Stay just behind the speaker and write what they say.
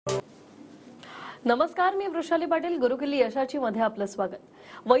नमस्कार, मी वृषाली पाटील. गुरुकिल्ली यशाची मध्ये आपलं स्वागत.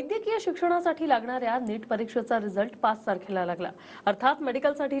 वैद्यकीय शिक्षणासाठी लागणाऱ्या नीट परीक्षेचा रिझल्ट 5 तारखेला लागला. अर्थात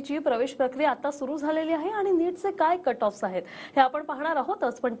मेडिकलसाठीची प्रवेश प्रक्रिया आता सुरू झालेली आहे आणि नीटचे काय कट ऑफ्स आहेत हे आपण पाहणार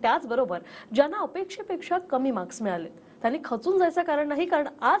आहोतच. पण त्याचबरोबर ज्यांना अपेक्षेपेक्षा कमी मार्क्स मिळाले त्यांनी खचून जायचं कारण नाही, कारण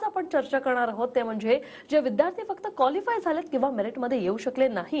आज आपण चर्चा करणार आहोत ते म्हणजे जे विद्यार्थी फक्त क्वालिफाय झालेत किंवा मेरिटमध्ये येऊ शकले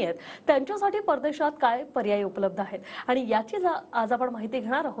नाहीयेत त्यांच्यासाठी परदेशात काय पर्याय उपलब्ध आहेत आणि याची आज आपण माहिती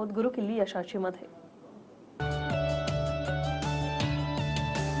घेणार आहोत गुरुकिल्ली यशाची मध्ये.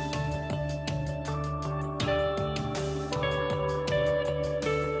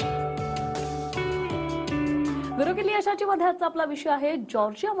 गुरुकिल्ली यशाची मध्ये आजचा आपला विषय आहे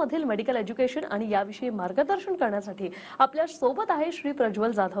जॉर्जिया मधील मेडिकल एज्युकेशन आणि याविषयी मार्गदर्शन करण्यासाठी आपल्या सोबत आहे श्री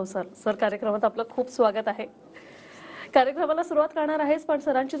प्रज्वल जाधव सर. कार्यक्रमात आपलं खूप स्वागत आहे. कार्यक्रमाला सुरुवात करणार आहेच, पण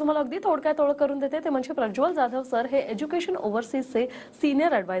सरांची तुम्हाला अगदी थोडक्यात ओळख करून देते. ते म्हणजे प्रज्वल जाधव सर हे एज्युकेशन ओव्हरसीजचे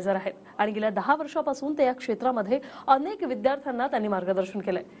सिनियर ॲडवायझर आहेत आणि गेल्या 10 वर्षापासून ते या क्षेत्रामध्ये अनेक विद्यार्थ्यांना त्यांनी मार्गदर्शन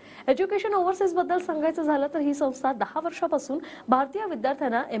केलंय. एज्युकेशन ओव्हरसीज बद्दल सांगायचं झालं तर ही संस्था 10 वर्षापासून भारतीय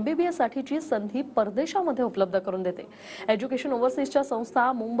विद्यार्थ्यांना MBBS साठीची संधी परदेशामध्ये उपलब्ध करून देते. एज्युकेशन ओव्हरसीजच्या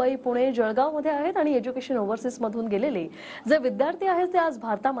संस्था मुंबई, पुणे, जळगावमध्ये आहेत आणि एज्युकेशन ओव्हरसीज मधून गेलेले जे विद्यार्थी आहेत ते आज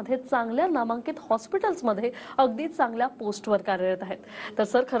भारतामध्ये चांगल्या नामांकित हॉस्पिटल्समध्ये अगदी चांगल्या पोस्टवर कार्यरत आहेत. तर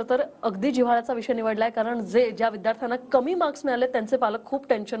सर, खरं तर अगदी जिव्हाळ्याचा विषय निवडलाय, कारण ज्या विद्यार्थ्यांना कमी मार्क्स मिळाले त्यांचे पालक खूप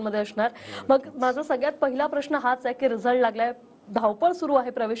टेन्शन मध्ये असणार. मग माझा सगळ्यात पहिला प्रश्न हाच आहे की रिझल्ट लागलाय, धावपळ सुरू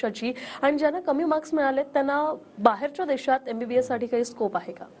आहे प्रवेशाची, आणि ज्यांना कमी मार्क्स मिळाले त्यांना बाहेरच्या देशात MBBS साठी काही स्कोप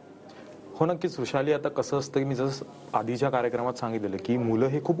आहे का? हो, नक्कीच वृषाली. आता कसं असतं की मी जसं आधीच्या कार्यक्रमात सांगितलेलं की मुलं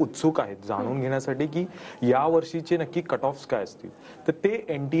हे खूप उत्सुक आहेत जाणून घेण्यासाठी की या वर्षीचे नक्की कट ऑफ्स काय असतील. तर ते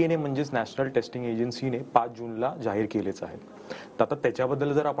NTA म्हणजेच नॅशनल टेस्टिंग एजन्सीने 5 जूनला जाहीर केलेच आहे. तर आता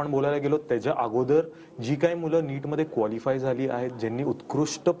त्याच्याबद्दल जर आपण बोलायला गेलो, त्याच्या अगोदर जी काही मुलं नीटमध्ये क्वालिफाय झाली आहेत, ज्यांनी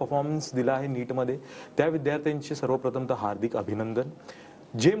उत्कृष्ट परफॉर्मन्स दिला आहे नीटमध्ये, त्या विद्यार्थ्यांचे सर्वप्रथम तर हार्दिक अभिनंदन.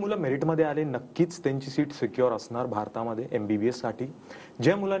 जे मुलं मेरिटमध्ये आले नक्कीच त्यांची सीट सिक्युअर असणार भारतामध्ये MBBS साठी.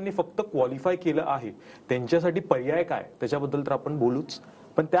 ज्या मुलांनी फक्त क्वालिफाय केलं आहे त्यांच्यासाठी पर्याय काय त्याच्याबद्दल तर आपण बोलूच,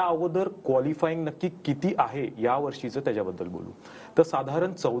 पण त्या अगोदर क्वालिफाईंग नक्की किती आहे या वर्षीचं त्याच्याबद्दल बोलू. तर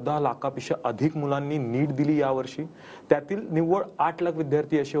साधारण 14 लाखापेक्षा अधिक मुलांनी नीट दिली यावर्षी. त्यातील निव्वळ 8 लाख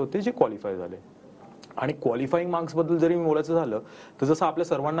विद्यार्थी असे होते जे क्वालिफाय झाले. आणि क्वालिफाईंग मार्क्स बद्दल जरी मी बोलायचं झालं तर जसं आपल्या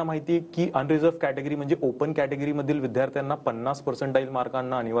सर्वांना माहिती आहे की अनरिझर्व्ह कॅटेगरी म्हणजे ओपन कॅटेगरी मधील विद्यार्थ्यांना 50% मार्क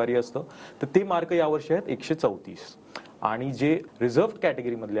आणणं अनिवार्य असतं. तर ते मार्क यावर्षी आहेत 134. आणि जे रिझर्व्ह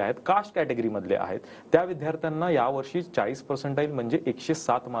कॅटेगरी मधले आहेत, कास्ट कॅटेगरी मधले आहेत, त्या विद्यार्थ्यांना यावर्षी 40% म्हणजे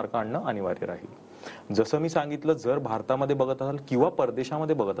 107 मार्क आणणं अनिवार्य राहील. जसं मी सांगितलं, जर भारतामध्ये बघत असाल किंवा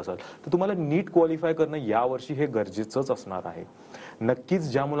परदेशामध्ये बघत असाल तर तुम्हाला नीट क्वालिफाय करणं यावर्षी हे गरजेचंच असणार आहे. नक्कीच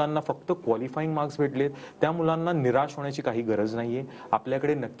ज्या मुलांना फक्त क्वालिफाईंग मार्क्स भेटलेत त्या मुलांना निराश होण्याची काही गरज नाहीये.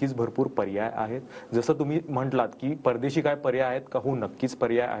 आपल्याकडे नक्कीच भरपूर पर्याय आहेत. जसं तुम्ही म्हटलात की परदेशी काय पर्याय आहेत का? हो, नक्कीच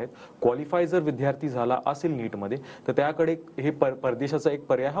पर्याय आहेत. क्वालिफाय जर विद्यार्थी झाला असेल नीटमध्ये तर त्याकडे हे परदेशाचा एक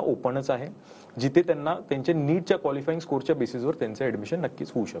पर्याय हा ओपनच आहे, जिथे त्यांना त्यांच्या नीटच्या क्वालिफाईंग स्कोरच्या बेसिसवर त्यांचं ऍडमिशन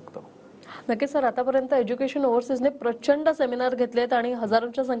नक्कीच होऊ शकतं. नक्कीच सर, आतापर्यंत एज्युकेशन ओव्हरसीजने प्रचंड सेमिनार घेतलेत आणि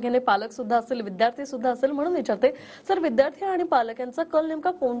हजारोंच्या संख्येने पालक सुद्धा असेल, विद्यार्थी सुद्धा असेल. म्हणून विचारते सर, विद्यार्थी आणि पालक यांचा कल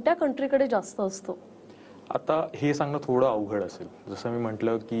नेमका कोणत्या कंट्रीकडे जास्त असतो? आता हे सांगणं थोडं अवघड असेल. जसं मी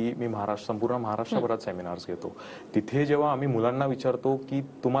म्हटलं की मी संपूर्ण महाराष्ट्रभरात सेमिनार्स घेतो. तिथे जेव्हा आम्ही मुलांना विचारतो की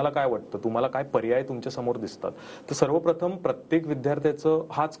तुम्हाला काय वाटतं, तुम्हाला काय पर्याय तुमच्या समोर दिसतात, तर सर्वप्रथम प्रत्येक विद्यार्थ्याचं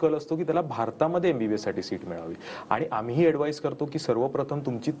हाच कल असतो की त्याला भारतामध्ये MBBS साठी सीट मिळावी. आणि आम्हीही ऍडवाइस करतो की सर्वप्रथम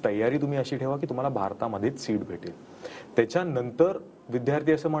तुमची तयारी तुम्ही अशी ठेवा की तुम्हाला भारतामध्येच सीट भेटेल. त्याच्यानंतर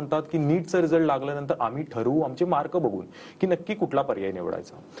विद्यार्थी असं म्हणतात की नीटचा रिझल्ट लागल्यानंतर आम्ही ठरवू आमचे मार्क बघून की नक्की कुठला पर्याय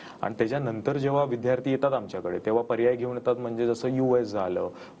निवडायचा. आणि त्याच्यानंतर जेव्हा विद्यार्थी येतात आमच्याकडे तेव्हा पर्याय घेऊन येतात, म्हणजे जसं US झालं,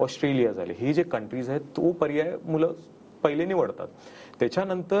 ऑस्ट्रेलिया झाले, हे जे कंट्रीज आहेत तो पर्याय मुलं पहिले निवडतात.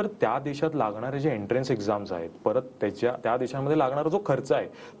 त्याच्यानंतर त्या देशात लागणारे जे एंट्रन्स एक्झाम्स आहेत, परत त्या देशामध्ये लागणारा जो खर्च आहे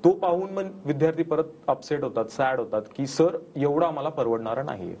तो पाहून मग विद्यार्थी परत अपसेट होतात, सॅड होतात की सर एवढा आम्हाला परवडणारा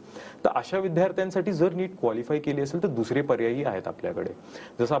नाहीये. तर अशा विद्यार्थ्यांसाठी जर नीट क्वालिफाय केली असेल तर दुसरे पर्यायही आहेत आपल्याकडे.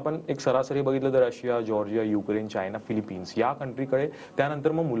 जसं आपण एक सरासरी बघितलं तर Russia, Georgia, Ukraine, China, Philippines या कंट्रीकडे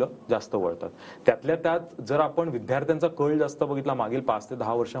त्यानंतर मग मुलं जास्त वळतात. त्यातल्या त्यात जर आपण विद्यार्थ्यांचा कल जास्त बघितला मागील 5 ते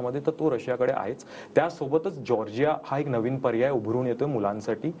 10 वर्षामध्ये तर तो रशियाकडे आहेच. त्यासोबतच जॉर्जिया हा एक नवीन पर्याय उभरून येतोय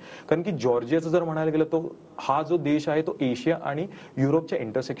मुलांसाठी. कारण की जॉर्जियाचं जर म्हणायला गेलं तो हा जो देश आहे तो एशिया आणि युरोपच्या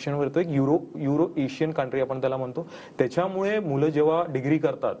इंटरसेक्शनवर येतो. एक युरो एशियन कंट्री आपण त्याला म्हणतो. त्याच्यामुळे मुलं जेव्हा डिग्री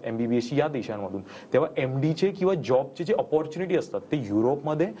करतात MBBS या देशांमधून, तेव्हा MDचे किंवा जॉबचे जे अपॉर्च्युनिटी असतात ते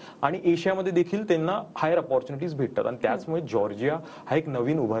युरोपमध्ये आणि एशियामध्ये देखील त्यांना हायर अपॉर्च्युनिटीज भेटतात. आणि त्याचमुळे जॉर्जिया हा एक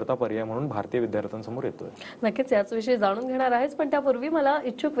नवीन उभरता पर्याय म्हणून भारतीय विद्यार्थ्यांसमोर येतोय. नक्कीच याच विषयी जाणून घेणार आहेच, पण त्यापूर्वी मला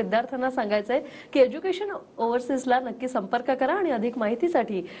इच्छुक विद्यार्थ्यांना सांगायचंय की एज्युकेशन ओव्हरसीजला नक्की संपर्क करा आणि अधिक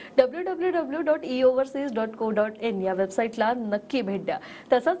माहितीसाठी www.eoverseas.co.in या वेबसाईटला नक्की भेट द्या.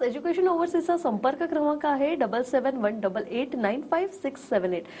 तसंच एज्युकेशन ओव्हरसीजचा संपर्क क्रमांक आहे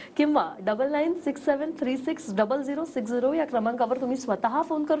 7718895678 किंवा 9967360060 या क्रमांकावर तुम्ही स्वतः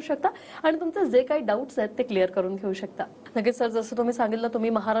फोन करू शकता आणि तुमचे जे काही डाऊट्स आहेत ते क्लिअर करून घेऊ शकता. नक्कीच सर, जसं तुम्ही सांगितलं तुम्ही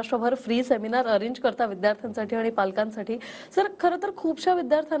महाराष्ट्रभर फ्री सेमिनार अरेंज करता विद्यार्थ्यांसाठी आणि पालकांसाठी. सर, खरं तर खूपशा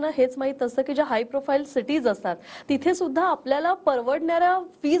विद्यार्थ्यांना हेच माहित असतं की ज्या हाय प्रोफाईल सिटीज असतात तिथे सुद्धा आपल्याला परवडणाऱ्या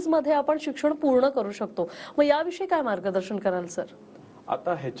फीज मध्ये आपण शिक्षण पूर्ण करू शकतो. मग याविषयी काय मार्गदर्शन कराल सर?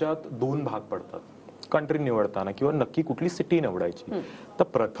 आता ह्याच्यात दोन भाग पडतात कंट्री निवडताना किंवा नक्की कुठली सिटी निवडायची. तर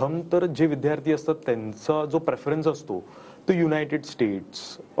प्रथम तर जे विद्यार्थी असतात त्यांचा जो प्रेफरन्स असतो तो United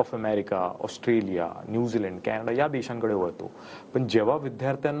states of America, Australia, New Zealand, Canada या देशांकडे वळतो. पण जेव्हा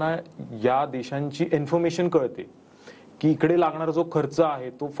विद्यार्थ्यांना या देशांची इन्फॉर्मेशन कळते की इकडे लागणारा जो खर्च आहे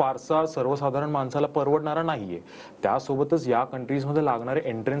तो फारसा सर्वसाधारण माणसाला परवडणारा नाहीये, त्यासोबतच या कंट्रीजमध्ये लागणारे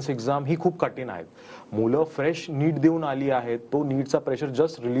एंट्रन्स एक्झाम ही खूप कठीण आहेत. मुलं फ्रेश नीट देऊन आली आहेत, तो नीटचा प्रेशर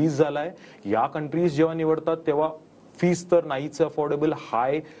जस्ट रिलीज झालाय. या कंट्रीज जेव्हा निवडतात तेव्हा फीस तर नाहीच अफोर्डेबल,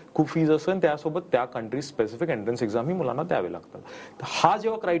 हाय खूप फीज असेल, त्यासोबत त्या कंट्री स्पेसिफिक एंट्रन्स एक्झाम ही मुलांना द्यावे लागतात. तर हा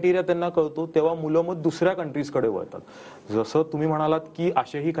जेव्हा क्रायटेरिया त्यांना कळतो तेव्हा मुलं मग दुसऱ्या कंट्रीजकडे वळतात. जसं तुम्ही म्हणालात की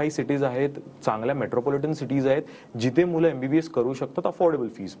अशाही काही सिटीज आहेत, चांगल्या मेट्रोपॉलिटन सिटीज आहेत जिथे मुलं MBBS करू शकतात अफोर्डेबल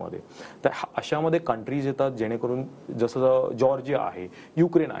फीसमध्ये. तर अशामध्ये कंट्रीज येतात जेणेकरून जसं जॉर्जिया आहे,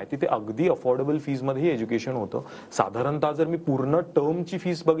 युक्रेन आहे, तिथे अगदी अफोर्डेबल फीजमध्ये एज्युकेशन होतं. साधारणतः जर मी पूर्ण टर्मची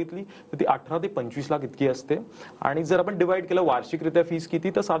फीस बघितली तर ती 18 ते 25 लाख इतकी असते. आणि जर आपण डिवाइड केलं वार्षिकरित्या फीस किती,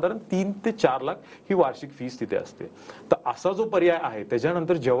 तर साधारण 3 ते 4 लाख ही वार्षिक फीस तिथे असते. तर असा जो पर्याय आहे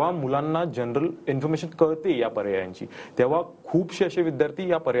त्याच्यानंतर जेव्हा मुलांना जनरल इन्फॉर्मेशन कळते या पर्यायांची तेव्हा खूपसे असे विद्यार्थी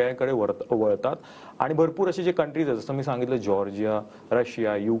या पर्यायाकडे वळतात. आणि भरपूर असे जे कंट्रीज आहेत जसं मी सांगितलं जॉर्जिया,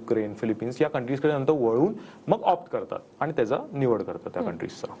 रशिया, युक्रेन, फिलिपिन्स या कंट्रीजकडे नंतर वळून मग ऑप्ट करतात आणि त्याचा निवड करतात त्या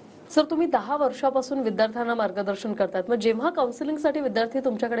कंट्रीजचा. सर, तुम्ही 10 वर्षापासून विद्यार्थ्यांना मार्गदर्शन करतात. मग जेव्हा काउन्सिलिंगसाठी विद्यार्थी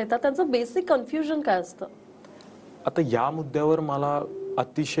तुमच्याकडे येतात त्यांचं बेसिक कन्फ्युजन काय असतं? आता या मुद्द्यावर मला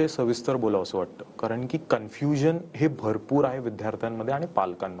अतिशय सविस्तर बोलावंसं वाटतं, कारण की कन्फ्युजन हे भरपूर आहे विद्यार्थ्यांमध्ये आणि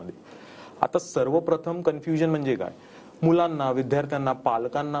पालकांमध्ये. आता सर्वप्रथम कन्फ्युजन म्हणजे काय, मुलांना, विद्यार्थ्यांना,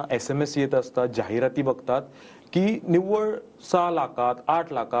 पालकांना SMS येत असतात, जाहिराती बघतात की निव्वळ 6 लाखात,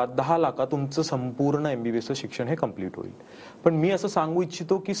 8 लाखात, 10 लाखात तुमचं संपूर्ण MBBS शिक्षण हे कम्प्लीट होईल. पण मी असं सांगू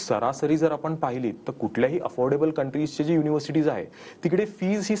इच्छितो की सरासरी जर आपण पाहिली तर कुठल्याही अफोर्डेबल कंट्रीजचे जे युनिव्हर्सिटीज आहे तिकडे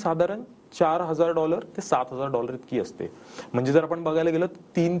फीज ही साधारण $4,000 ते $7,000 इतकी असते. म्हणजे जर आपण बघायला गेलं तर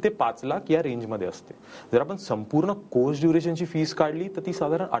 3 ते 5 लाख या रेंजमध्ये असते. जर आपण संपूर्ण कोर्स ड्युरेशनची फीस काढली तर ती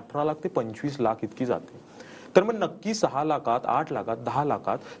साधारण 18 लाख ते 25 लाख इतकी जाते. तर मग नक्की 6 लाखात, 8 लाखात, 10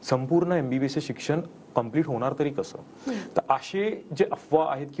 लाखात संपूर्ण MBBS शिक्षण कंप्लीट होणार तरी कसं? तर असे जे अफवा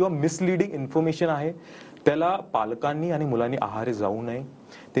आहेत किंवा मिसलिडिंग इन्फॉर्मेशन आहे त्याला पालकांनी आणि मुलांनी आहारी जाऊ नये.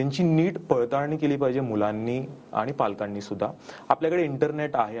 त्यांची नीट पडताळणी केली पाहिजे मुलांनी आणि पालकांनी सुद्धा. आपल्याकडे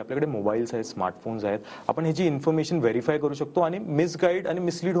इंटरनेट आहे, आपल्याकडे मोबाईल्स आहेत, स्मार्टफोन्स आहेत, आपण ह्याची इन्फॉर्मेशन व्हेरीफाय करू शकतो आणि मिसगाईड आणि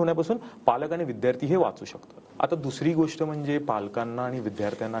मिसलीड होण्यापासून पालक आणि विद्यार्थी हे वाचू शकतात. आता दुसरी गोष्ट म्हणजे पालकांना आणि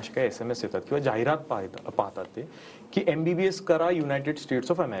विद्यार्थ्यांना असे काही SMS येतात किंवा जाहिरात पाहतात ते की MBBS करा युनायटेड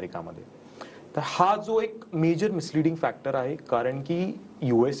स्टेट्स ऑफ अमेरिकामध्ये. तर हा जो एक मेजर मिसलिडिंग फॅक्टर आहे, कारण की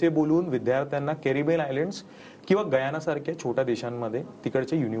USA बोलून विद्यार्थ्यांना कॅरिबियन आयलँड्स किंवा गयानासारख्या छोट्या देशांमध्ये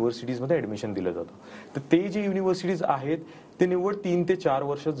तिकडच्या युनिव्हर्सिटीजमध्ये ऍडमिशन दिलं जातं. तर ते जे युनिव्हर्सिटीज आहेत ते निव्वळ 3 ते 4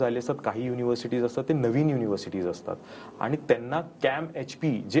 वर्ष झाले असतात. काही युनिव्हर्सिटीज असतात ते नवीन युनिव्हर्सिटीज असतात आणि त्यांना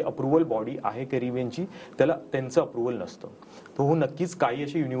CAM-HP जे अप्रुव्हल बॉडी आहे कॅरिबियनची त्याला त्यांचं अप्रुव्हल नसतं. तर हो नक्कीच काही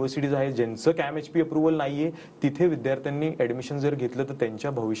अशी युनिव्हर्सिटीज आहेत ज्यांचं CAM-HP अप्रुव्हल नाहीये, तिथे विद्यार्थ्यांनी ऍडमिशन जर घेतलं तर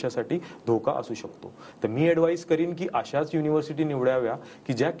त्यांच्या भविष्यासाठी धोका असू शकतो. तर मी ऍडवाइस करीन की अशाच युनिव्हर्सिटी निवडाव्या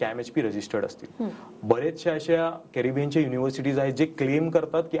की ज्या CAM-HP रजिस्टर्ड असतील. बरेचशा अशा कॅरिबियनच्या युनिव्हर्सिटीज आहेत जे क्लेम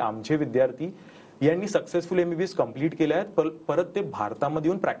करतात की आमचे विद्यार्थी यांनी सक्सेसफुल MBBS कंप्लीट केले आहेत, परत ते भारतामध्ये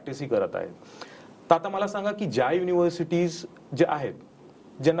येऊन प्रॅक्टिसही करत आहेत. तर आता मला सांगा की ज्या युनिव्हर्सिटीज जे आहेत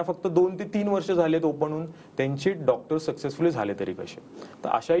ज्यांना फक्त 2 ते 3 वर्ष झालेत ओपन होऊन, त्यांचे डॉक्टर सक्सेसफुली झाले तरी कसे? तर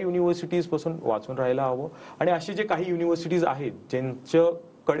अशा युनिव्हर्सिटीज पासून वाचून राहायला हवं. आणि असे जे काही युनिव्हर्सिटीज आहेत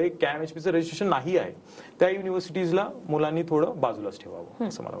ज्यांच्याकडे CAM-HPचं रजिस्ट्रेशन नाही आहे त्या युनिव्हर्सिटीजला मुलांनी थोडं बाजूलाच ठेवावं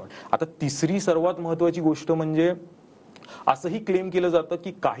असं मला वाटतं. आता तिसरी सर्वात महत्वाची गोष्ट म्हणजे असंही क्लेम केलं जातं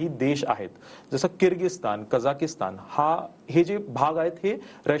की काही देश आहेत जसं किर्गिस्तान, कझाकिस्तान हे जे भाग आहेत हे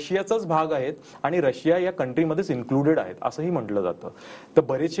रशियाचाच भाग आहेत आणि रशिया या कंट्रीमध्येच इन्क्लुडेड आहेत असंही म्हटलं जातं. तर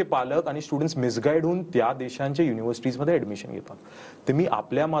बरेचसे पालक आणि स्टुडंट्स मिसगाईड होऊन त्या देशांच्या युनिव्हर्सिटीजमध्ये ऍडमिशन घेतात. तर मी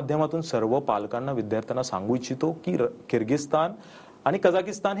आपल्या माध्यमातून सर्व पालकांना, विद्यार्थ्यांना सांगू इच्छितो की किर्गिस्तान आणि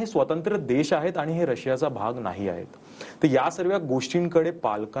कझाकिस्तान हे स्वतंत्र देश आहेत आणि हे रशियाचा भाग नाही आहेत. तर या सर्व गोष्टींकडे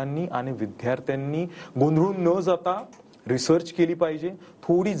पालकांनी आणि विद्यार्थ्यांनी गोंधळून न जाता रिसर्च केली पाहिजे,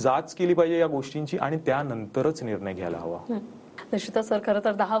 थोडी जाच केली पाहिजे या गोष्टींची आणि त्यानंतरच निर्णय घ्यायला हवा. निश्चितच सर, खरं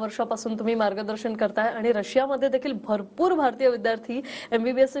तर 10 वर्षापासून तुम्ही मार्गदर्शन करताय आणि रशियामध्ये देखील भरपूर भारतीय विद्यार्थी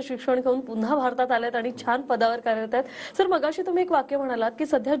MBBS शिक्षण घेऊन पुन्हा भारतात आलेत आणि छान पदावर कार्यरत आहेत. सर, मगाशी तुम्ही एक वाक्य म्हणालात की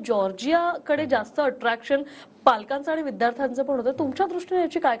सध्या जॉर्जियाकडे जास्त अट्रॅक्शन पालकांचं आणि विद्यार्थ्यांचं पण होतं. तुमच्या दृष्टीने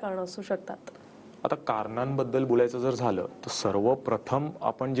याची काय कारणं असू शकतात? आता कारणांबद्दल बोलायचं जर झालं तर सर्वप्रथम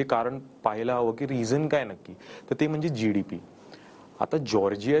आपण जे कारण पाहायला हवं की रिझन काय नक्की, तर ते म्हणजे GDP. आता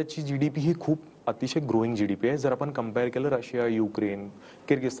जॉर्जियाची GDP ही खूप अतिशय ग्रोईंग GDP आहे जर आपण कम्पेअर केलं रशिया, युक्रेन,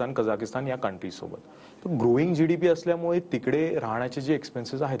 किर्गिस्तान, कझाकिस्तान या कंट्रीज सोबत. तर ग्रोईंग GDP असल्यामुळे तिकडे राहण्याचे जे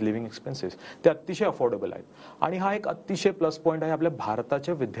एक्सपेन्सेस आहेत, लिव्हिंग एक्सपेन्सेस, ते अतिशय अफोर्डेबल आहेत आणि हा एक अतिशय प्लस पॉईंट आहे आपल्या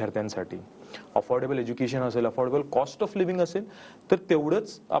भारताच्या विद्यार्थ्यांसाठी. अफोर्डेबल एज्युकेशन असेल, अफोर्डेबल कॉस्ट ऑफ लिव्हिंग असेल तर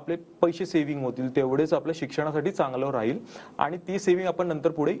तेवढंच आपले पैसे सेव्हिंग होतील, तेवढेच आपल्या शिक्षणासाठी चांगलं राहील आणि ती सेव्हिंग आपण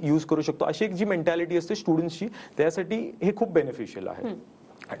नंतर पुढे यूज करू शकतो. अशी एक जी मेंटॅलिटी असते स्टुडंट्सची, त्यासाठी हे खूप बेनिफिशियल आहे.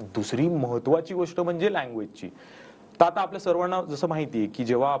 आणि दुसरी महत्वाची गोष्ट म्हणजे लँग्वेजची. तर आता आपल्या सर्वांना जसं माहिती आहे की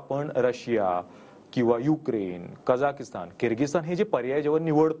जेव्हा आपण रशिया किंवा युक्रेन, कझाकिस्तान, किर्गिस्तान हे जे पर्याय जेव्हा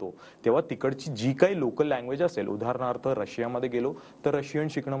निवडतो तेव्हा तिकडची जी काही लोकल लँग्वेज असेल, उदाहरणार्थ रशियामध्ये गेलो तर रशियन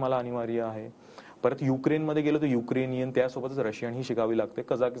शिकणं मला अनिवार्य आहे. परत युक्रेनमध्ये गेलो तर युक्रेनियन, त्यासोबतच रशियन ही शिकावी लागते.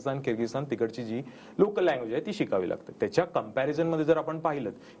 कझाकिस्तान, किर्गिस्तान तिकडची जी लोकल लँग्वेज आहे ती शिकावी लागते. त्याच्या कंपॅरिझनमध्ये जर आपण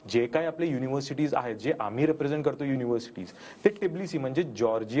पाहिलं जे काही आपले युनिव्हर्सिटीज आहेत, जे आम्ही रिप्रेझेंट करतो युनिव्हर्सिटीज, ते टिब्लिसी म्हणजे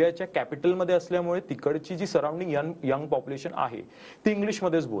जॉर्जियाच्या कॅपिटलमध्ये असल्यामुळे तिकडची जी सराउंडिंग यंग पॉप्युलेशन आहे ती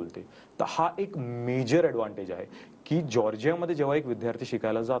इंग्लिशमध्येच बोलते. तर हा एक मेजर ॲडव्हान्टेज आहे की जॉर्जियामध्ये जेव्हा एक विद्यार्थी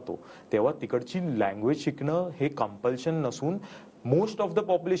शिकायला जातो तेव्हा तिकडची लँग्वेज शिकणं हे कंपल्शन नसून most of the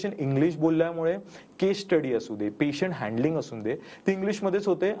population English बोलल्यामुळे case study असू दे, पेशंट हँडलिंग असू दे, ते इंग्लिशमध्येच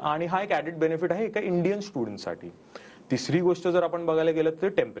होते आणि हा एक ॲडेड बेनिफिट आहे एका इंडियन स्टुडंटसाठी. तिसरी गोष्ट जर आपण बघायला गेलं तर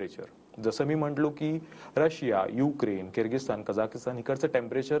टेम्परेचर. जसं मी म्हटलो की रशिया, युक्रेन, किर्गिस्तान, कझाकिस्तान इकडचं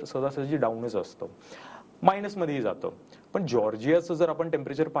टेम्परेचर सहजासहजी डाऊनच असतं, मायनसमध्येही जातं. पण जॉर्जियाचं जर आपण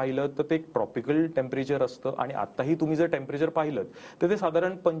टेम्परेचर पाहिलं तर ते एक ट्रॉपिकल टेम्परेचर असतं आणि आताही तुम्ही जर टेम्परेचर पाहिलं तर ते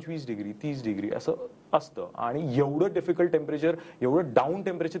साधारण 25 डिग्री 30 डिग्री असं असतं आणि एवढं डिफिकल्ट टेम्परेचर, एवढं डाऊन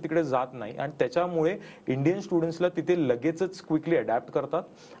टेम्परेचर तिकडे जात नाही आणि त्याच्यामुळे इंडियन स्टुडंट्सला तिथे लगेचच क्विकली अडॅप्ट करतात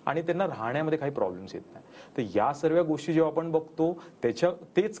आणि त्यांना राहण्यामध्ये काही प्रॉब्लेम्स येत नाही. तर या सर्व गोष्टी जेव्हा आपण बघतो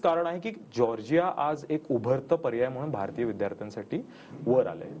तेच कारण आहे की जॉर्जिया आज एक उभरतं पर्याय म्हणून भारतीय विद्यार्थ्यांसाठी वर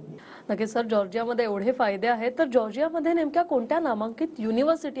आलंय. नक्कीच सर, जॉर्जियामध्ये एवढे फायदे आहेत तर जॉर्जियामध्ये नेमक्या कोणत्या नामांकित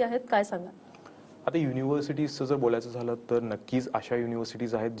युनिव्हर्सिटी आहेत, काय सांगा? आता युनिव्हर्सिटीजचं जर बोलायचं झालं तर नक्कीच अशा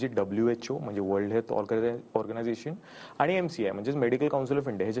युनिव्हर्सिटीज आहेत जे WHO म्हणजे वर्ल्ड हेल्थ ऑर्गनायझेशन आणि MCI म्हणजे मेडिकल काउन्सिल ऑफ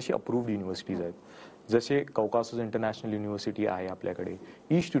इंडिया ह्याच्याशी अप्रूव्ड युनिव्हर्सिटीज आहेत. जसे कौकासस इंटरनॅशनल युनिव्हर्सिटी आहे आपल्याकडे,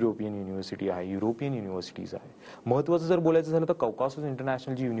 ईस्ट युरोपियन युनिव्हर्सिटी आहे, युरोपियन युनिव्हर्सिटीज आहे. महत्त्वाचं जर बोलायचं झालं तर कौकासस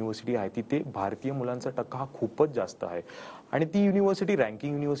इंटरनॅशनल जी युनिव्हर्सिटी आहे तिथे भारतीय मुलांचा टक्का हा खूपच जास्त आहे आणि ती युनिव्हर्सिटी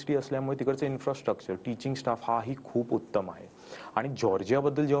रँकिंग युनिव्हर्सिटी असल्यामुळे तिकडचं इन्फ्रास्ट्रक्चर, टीचिंग स्टाफ हाही खूप उत्तम आहे. आणि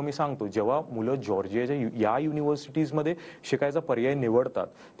जॉर्जियाबद्दल जेव्हा मी सांगतो, जेव्हा मुलं जॉर्जियाच्या या युनिव्हर्सिटीजमध्ये शिकायचा पर्याय निवडतात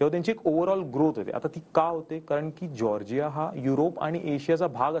तेव्हा त्यांची एक ओव्हरऑल ग्रोथ होते. आता ती का होते? कारण की जॉर्जिया हा युरोप आणि एशियाचा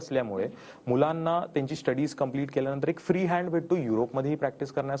भाग असल्यामुळे मुलांना त्यांची स्टडीज कंप्लीट केल्यानंतर एक फ्री हँड भेटतो युरोपमध्येही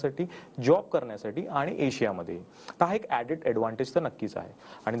प्रॅक्टिस करण्यासाठी, जॉब करण्यासाठी आणि एशियामध्ये. तर हा एक ॲडेड ॲडव्हान्टेज तर नक्कीच आहे.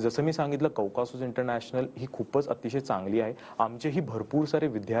 आणि जसं मी सांगितलं कौकासस इंटरनॅशनल ही खूपच अतिशय चांगली आहे. आमचेही भरपूर सारे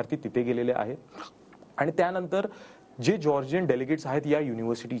विद्यार्थी तिथे गेलेले आहेत आणि त्यानंतर जे जॉर्जियन डेलिगेट्स आहेत या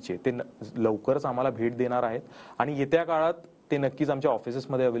युनिव्हर्सिटीचे ते लवकरच आम्हाला भेट देणार आहेत आणि येत्या काळात ते नक्कीच आमच्या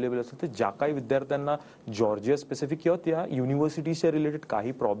ऑफिसेसमध्ये अवेलेबल असतात. तर ज्या काही विद्यार्थ्यांना जॉर्जिया स्पेसिफिक किंवा त्या युनिव्हर्सिटीच्या रिलेटेड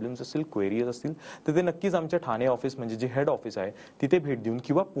काही प्रॉब्लेम्स असतील, क्वेरीज असतील तर ते नक्कीच आमच्या ठाणे ऑफिस म्हणजे जे हेड ऑफिस आहे तिथे भेट देऊन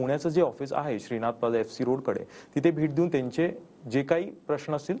किंवा पुण्याचं जे ऑफिस आहे श्रीनाथ प्लाझा FC रोडकडे तिथे भेट देऊन त्यांचे जे काही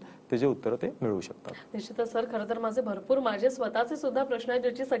प्रश्न असतील त्याचे उत्तर ते मिळवू शकतात. निश्चितच सर, खरं तर माझे स्वतःचे सुद्धा प्रश्न आहेत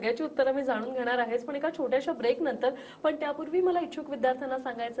ज्याची सगळ्याची उत्तरं मी जाणून घेणार आहेच, पण एका छोट्याशा ब्रेक नंतर. पण त्यापूर्वी मला इच्छुक विद्यार्थ्यांना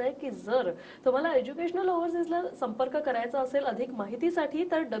सांगायचं आहे की जर तुम्हाला एज्युकेशनल ओव्हरसीजला संपर्क करायचा असेल अधिक माहितीसाठी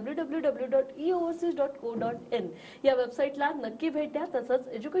तर www.eoverseas.co.in या वेबसाईटला नक्की भेट द्या. तसंच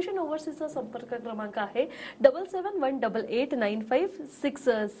एज्युकेशन ओव्हरसीजचा संपर्क क्रमांक आहे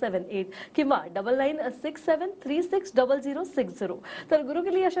 7718895678 किंवा 9967360060. 0060. तर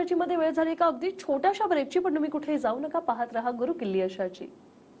गुरुकिल्ली यशाची मध्ये वेळ झाली का अगदी छोट्याशा ब्रेकची, पण तुम्ही कुठेही जाऊ नका, पाहत रहा गुरुकिल्ली यशाची.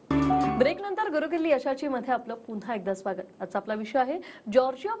 ब्रेक नंतर गुरुकिल्ली यशाची मध्ये आपलं पुन्हा एकदा स्वागत. आजचा आपला विषय आहे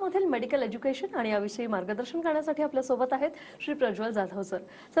जॉर्जिया मधील मेडिकल एज्युकेशन आणि याविषयी मार्गदर्शन करण्यासाठी आपल्या सोबत आहेत श्री प्रज्वल जाधव सर.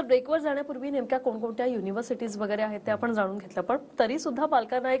 सर, ब्रेकवर जाण्यापूर्वी नेमक्या कोणकोणत्या युनिव्हर्सिटीज वगैरे आहेत ते आपण जाणून घेतलं, पण तरी सुद्धा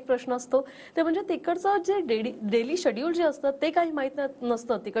पालकांना एक प्रश्न असतो, ते म्हणजे तिकडचं जे डेली शेड्यूल जे असतं ते काही माहित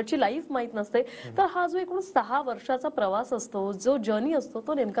नसतं, तिकडची लाईफ माहित नसते. तर हा जो एकूण 6 वर्षाचा प्रवास असतो, जो जर्नी असतो,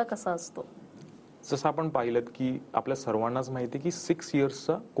 तो नेमका कसा असतो? जसं आपण पाहिलं की आपल्या सर्वांनाच माहिती आहे की 6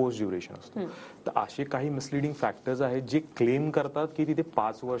 इयर्सचा कोर्स ड्युरेशन असतो. तर असे काही मिसलिडिंग फॅक्टर्स आहेत जे क्लेम करतात की तिथे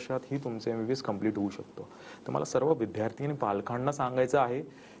 5 वर्षात ही तुमचे MBBS कम्प्लीट होऊ शकतो. तर मला सर्व विद्यार्थी आणि पालकांना सांगायचं आहे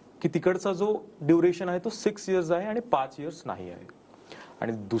की तिकडचा जो ड्युरेशन आहे तो 6 इयर्स आहे आणि 5 इयर्स नाही आहे.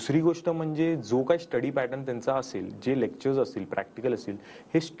 आणि दुसरी गोष्ट म्हणजे जो काही स्टडी पॅटर्न त्यांचा असेल, जे लेक्चर्स असतील, प्रॅक्टिकल असतील,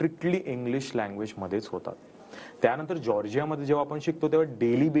 हे स्ट्रिक्टली इंग्लिश लँग्वेजमध्येच होतात. त्यानंतर जॉर्जियामध्ये जेव्हा आपण शिकतो तेव्हा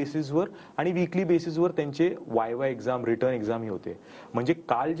डेली बेसिसवर आणि वीकली बेसिसवर त्यांचे वायवा एक्झाम, रिटर्न एक्झाम ही होते. म्हणजे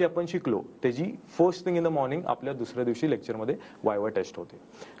काल जे आपण शिकलो त्याची first thing in the morning आपल्या दुसऱ्या दिवशी लेक्चरमध्ये वायवा टेस्ट होते.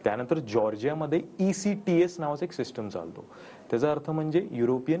 त्यानंतर जॉर्जियामध्ये ECTS नावाचा एक सिस्टम चालतो. त्याचा अर्थ म्हणजे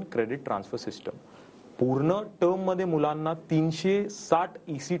युरोपियन क्रेडिट ट्रान्सफर सिस्टम. पूर्ण टर्म मध्ये मुलांना 360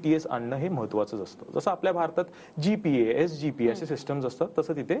 ECTS आणणं हे महत्वाचं असतं. जसं आपल्या भारतात GPA, SGPA असे सिस्टम्स असतात,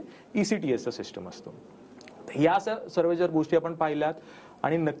 तसं तिथे ECTSचं सिस्टम असतं. या सर्व जर गोष्टी आपण पाहिल्यात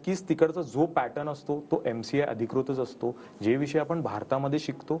आणि नक्कीच तिकडचा जो पॅटर्न असतो तो MCI अधिकृतच असतो. जे विषय आपण भारतामध्ये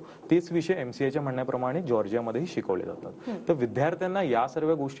शिकतो तेच विषय MCIच्या म्हणण्याप्रमाणे जॉर्जियामध्येही शिकवले जातात. तर विद्यार्थ्यांना या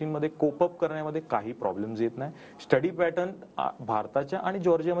सर्व गोष्टींमध्ये कोप अप करण्यामध्ये काही प्रॉब्लेम्स येत नाही. स्टडी पॅटर्न भारताच्या आणि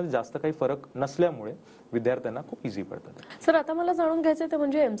जॉर्जियामध्ये जास्त काही फरक नसल्यामुळे विद्यार्थ्यांना खूप इझी पडतात. सर, आता मला जाणून घ्यायचं ते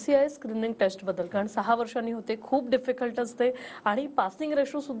म्हणजे MCI स्क्रीनिंग टेस्ट बद्दल, कारण 6 वर्षांनी होते, खूप डिफिकल्ट असते आणि पासिंग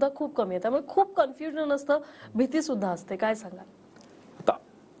रेशो सुद्धा खूप कमी आहे, त्यामुळे खूप कन्फ्युजन असतं, भीती सुद्धा असते. काय सांगाल? आता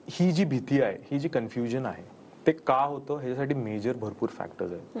ही जी भीती आहे, ही जी कन्फ्युजन आहे, ते का होतं ह्याच्यासाठी मेजर भरपूर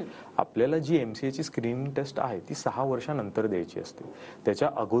फॅक्टर्स आहेत. आपल्याला जी MCIची स्क्रीनिंग टेस्ट आहे ती 6 वर्षानंतर द्यायची असते. त्याच्या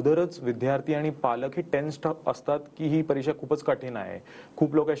अगोदरच विद्यार्थी आणि पालक हे टेन्स्ड असतात की ही परीक्षा खूपच कठीण आहे.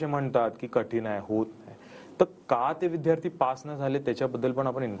 खूप लोक असे म्हणतात की कठीण आहे, होत नाही. तर का ते विद्यार्थी पास न झाले त्याच्याबद्दल पण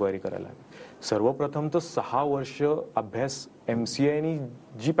आपण इन्क्वायरी करायला हवी. सर्वप्रथम तर 6 वर्ष अभ्यास MCIने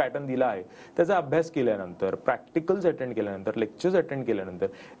जी पॅटर्न दिला आहे त्याचा अभ्यास केल्यानंतर, प्रॅक्टिकल्स अटेंड केल्यानंतर, लेक्चर्स अटेंड केल्यानंतर,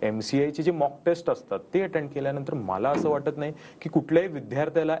 MCIचे जे मॉक टेस्ट असतात ते अटेंड केल्यानंतर मला असं वाटत नाही की कुठल्याही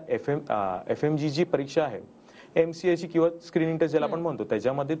विद्यार्थ्याला FMG जी परीक्षा आहे MCIची किंवा स्क्रीनिंग टेस्ट ज्याला आपण म्हणतो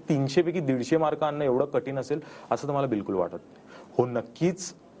त्याच्यामध्ये 300 पैकी 150 मार्क आणणं एवढं कठीण असेल असं तर मला बिलकुल वाटत नाही. हो,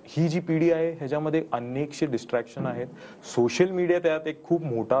 नक्कीच ही जी पिढी आहे ह्याच्यामध्ये अनेकशे डिस्ट्रॅक्शन आहेत. सोशल मीडिया त्यात एक खूप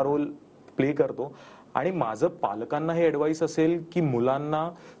मोठा रोल प्ले करतो. आणि माझं पालकांना हे ॲडवाइस असेल की मुलांना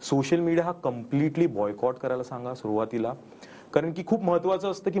सोशल मीडिया हा कम्प्लिटली बॉयकॉट करायला सांगा सुरुवातीला. कारण की खूप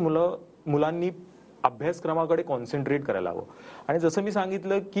महत्वाचं असतं की मुलांनी अभ्यासक्रमाकडे कॉन्सन्ट्रेट करायला हवं. आणि जसं मी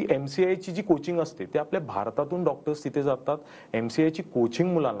सांगितलं की MCIची जी कोचिंग असते ते आपल्या भारतातून डॉक्टर्स तिथे जातात, MCIची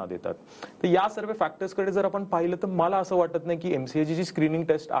कोचिंग मुलांना देतात. तर या सर्व फॅक्टर्सकडे जर आपण पाहिलं तर मला असं वाटत नाही की MCIची जी स्क्रीनिंग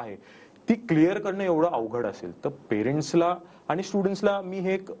टेस्ट आहे ती क्लिअर करणं एवढं अवघड असेल. तर पेरेंट्सला आणि स्टुडंट्सला मी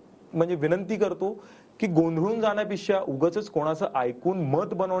हे म्हणजे विनंती करतो की गोंधळून जाण्यापेक्षा, उगाचच कोणाचं ऐकून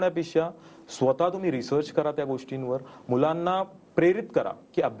मत बनवण्यापेक्षा स्वतः तुम्ही रिसर्च करा त्या गोष्टींवर. मुलांना प्रेरित करा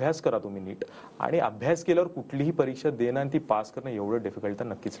की अभ्यास करा तुम्ही नीट. आणि अभ्यास केल्यावर कुठलीही परीक्षा देणं आणि ती पास करणं एवढं डिफिकल्ट तर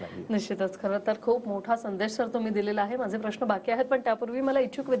नक्कीच नाही. निश्चितच. खरं तर खूप मोठा संदेश सर तुम्ही दिलेला आहे. माझे प्रश्न बाकी आहेत, पण त्यापूर्वी मला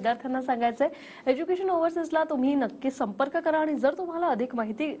इच्छुक विद्यार्थ्यांना सांगायचंय, एज्युकेशन ओव्हरसीजला तुम्ही नक्की संपर्क करा. आणि जर तुम्हाला अधिक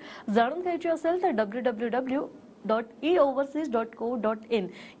माहिती जाणून घ्यायची असेल तर www.eoverseas.co.in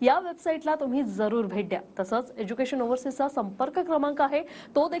या वेबसाईटला तुम्ही जरूर भेट द्या. तसंच एज्युकेशन ओव्हरसीजचा संपर्क क्रमांक आहे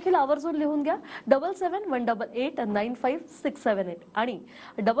तो देखील आवर्जून लिहून घ्या, 7718895678 आणि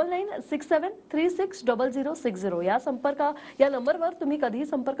 9967360060. या नंबरवर तुम्ही कधीही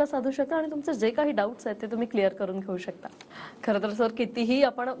संपर्क साधू शकता आणि तुमचे जे काही डाऊट्स आहेत ते तुम्ही क्लिअर करून घेऊ शकता. खरं तर सर, कितीही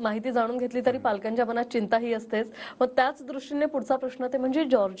आपण माहिती जाणून घेतली तरी पालकांच्या मनात चिंताही असतेच. मग त्याच दृष्टीने पुढचा प्रश्न ते म्हणजे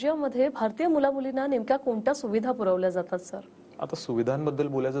जॉर्जियामध्ये भारतीय मुला-मुलींना नेमक्या कोणत्या सुविधा पुरवल्या जातात सर? आता सुविधांबद्दल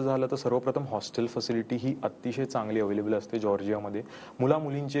बोलायचं झालं तर सर्वप्रथम हॉस्टेल फॅसिलिटी ही अतिशय चांगली अवेलेबल असते जॉर्जियामध्ये.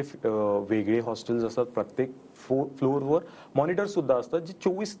 मुला-मुलींचे वेगळे हॉस्टेल्स असतात. प्रत्येक फ्लोअरवर मॉनिटर सुद्धा असतात जे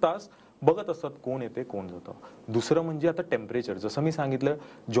 24 तास बघत असतात कोण येते कोण जातं. दुसरं म्हणजे आता टेम्परेचर, जसं मी सांगितलं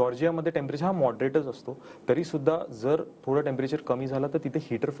जॉर्जियामध्ये टेम्परेचर हा मॉडरेटच असतो, तरी सुद्धा जर थोडं टेम्परेचर कमी झालं तर तिथे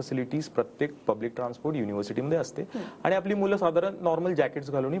हीटर फॅसिलिटीज प्रत्येक पब्लिक ट्रान्सपोर्ट युनिव्हर्सिटीमध्ये असते आणि आपली मुलं साधारण नॉर्मल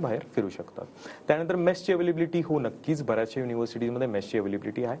जॅकेट्स घालून बाहेर फिरू शकतात. त्यानंतर मेसची अवेलेबिलिटी हो नक्कीच बऱ्याचशा युनिव्हर्सिटीजमध्ये मेसची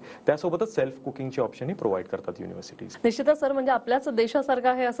अवेलेबिलिटी आहे. त्यासोबतच सेल्फ कुकिंगची ऑप्शनही प्रोव्हाइड करतात युनिव्हर्सिटीज. निश्चितच सर, म्हणजे आपल्याच देशासारखं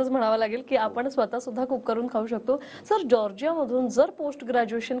आहे असंच म्हणावं लागेल की आपण स्वतः सुद्धा कुक करून खाऊ शकतो. सर, जॉर्जियामधून जर पोस्ट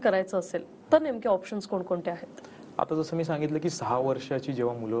ग्रॅज्युएशन करायचं असेल तर नेमके ऑप्शन्स कोणकोणते आहेत? आता जसं मी सांगितलं की 6 वर्षाची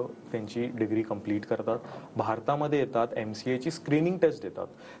जेव्हा मुलं त्यांची डिग्री कंप्लीट करतात, भारतामध्ये येतात, MCAची स्क्रीनिंग टेस्ट देतात,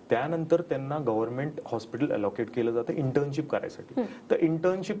 त्यानंतर त्यांना गव्हर्नमेंट हॉस्पिटल अलॉकेट केलं जातं इंटर्नशिप करायसाठी. तर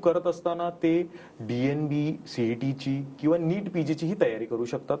इंटर्नशिप करत असताना ते DNB, CETची किंवा नीट PGची ही तयारी करू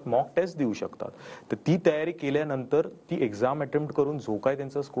शकतात, मॉक टेस्ट देऊ शकतात. तर ती तयारी केल्यानंतर ती एक्झाम अटेम्प्ट करून जो काय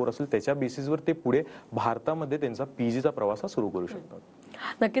त्यांचा स्कोर असेल त्याच्या बेसिसवर ते पुढे भारतामध्ये त्यांचा PGचा प्रवास सुरू करू शकतात.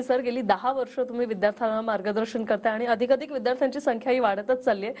 नक्की सर, गेली 10 वर्ष तुम्ही विद्यार्थ्यांना मार्गदर्शन करताय आणि अधिकाधिक विद्यार्थ्यांची संख्या ही वाढतच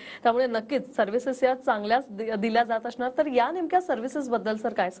चालली आहे. त्यामुळे नक्कीच सर्व्हिसेस या चांगल्याच दिल्या जात असणार. तर या नेमक्या सर्व्हिसेस बद्दल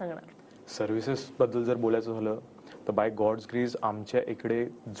सर काय सांगणार? सर्व्हिसेस बद्दल जर बोलायचं झालं तर बाय गॉड्स ग्रेस आमच्या इकडे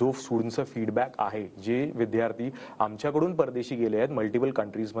जो स्टुडंटचा फीडबॅक आहे, जे विद्यार्थी आमच्याकडून परदेशी गेले आहेत मल्टिपल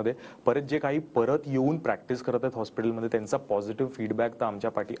कंट्रीजमध्ये, परत जे काही परत येऊन प्रॅक्टिस करत आहेत हॉस्पिटलमध्ये, त्यांचा पॉझिटिव्ह फीडबॅक तर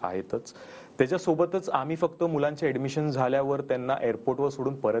आमच्या पाठी आहेतच. त्याच्यासोबतच आम्ही फक्त मुलांचे ऍडमिशन झाल्यावर त्यांना एअरपोर्टवर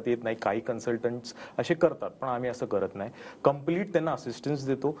सोडून परत येत नाही. काही कन्सल्टंट्स असे करतात, पण आम्ही असं करत नाही. कम्प्लीट त्यांना असिस्टन्स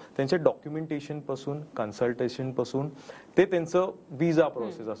देतो, त्यांच्या डॉक्युमेंटेशन पासून, कन्सल्टेशन पासून ते त्यांचं विजा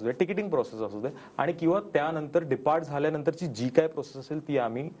प्रोसेस असू दे, तिकिटिंग प्रोसेस असू दे, आणि किंवा त्यानंतर डिपार्ट झाल्यानंतरची जी काय प्रोसेस असेल ती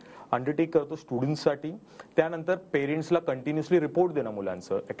आम्ही अंडरटेक करतो स्टुडंट्ससाठी. त्यानंतर पेरेंट्सला कंटिन्युअसली रिपोर्ट देणं,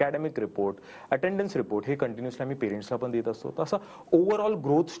 मुलांचं अकॅडमिक रिपोर्ट, अटेंडन्स रिपोर्ट हे कंटिन्युअसली आम्ही पेरेंट्सला पण देत असतो. तसं ओव्हरऑल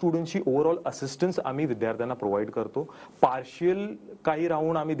ग्रोथ स्टुडंटची ओव्हरऑल असिस्टन्स आम्ही विद्यार्थ्यांना प्रोव्हाइड करतो. पार्शियल काही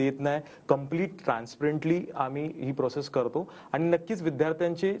राऊंड आम्ही देत नाही, कम्प्लीट ट्रान्सपरंटली आम्ही ही प्रोसेस करतो. आणि नक्कीच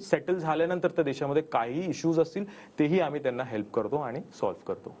विद्यार्थ्यांचे सेटल झाल्यानंतर त्या देशामध्ये काही इश्यूज असतील तेही आम्ही त्यांना हेल्प करतो आणि सॉल्व्ह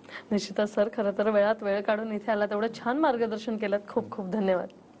करतो. निश्चितच सर, खरं तर वेळात वेळ काढून इथे आला, तेवढं छान मार्गदर्शन केलं, खूप खूप धन्यवाद.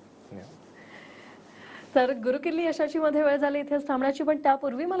 तर गुरुकिल्ली यशाची मध्ये वेळ झाली इथेच थांबण्याची, पण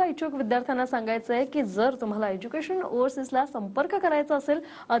त्यापूर्वी मला इच्छुक विद्यार्थ्यांना सांगायचं आहे की जर तुम्हाला एज्युकेशन ओव्हरसीजला संपर्क करायचा असेल,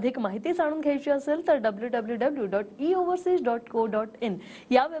 अधिक माहिती जाणून घ्यायची असेल तर www.eoverseas.co.in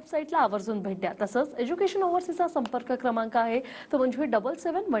या वेबसाईटला आवर्जून भेट द्या. तसंच एज्युकेशन ओव्हरसीजचा संपर्क क्रमांक आहे तो म्हणजे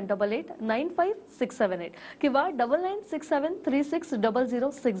 7718895678 किंवा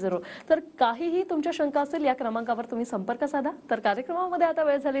 9967360060. तर काहीही तुमच्या शंका असेल या क्रमांकावर तुम्ही संपर्क साधा. तर कार्यक्रमामध्ये आता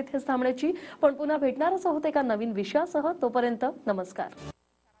वेळ झाली इथेच थांबण्याची, पण पुन्हा भेटणार आहोत एका नवीन विषयासह. तोपर्यंत नमस्कार.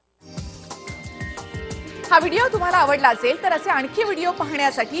 हा व्हिडिओ तुम्हाला आवडला असेल तर असे आणखी व्हिडिओ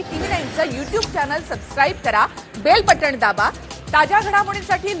पाहण्यासाठी TV9चं YouTube चॅनल सबस्क्राइब करा, बेल बटन दाबा. ताज्या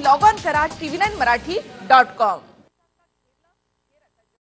घडामोडींसाठी लॉग ऑन करा TV9Marathi.com.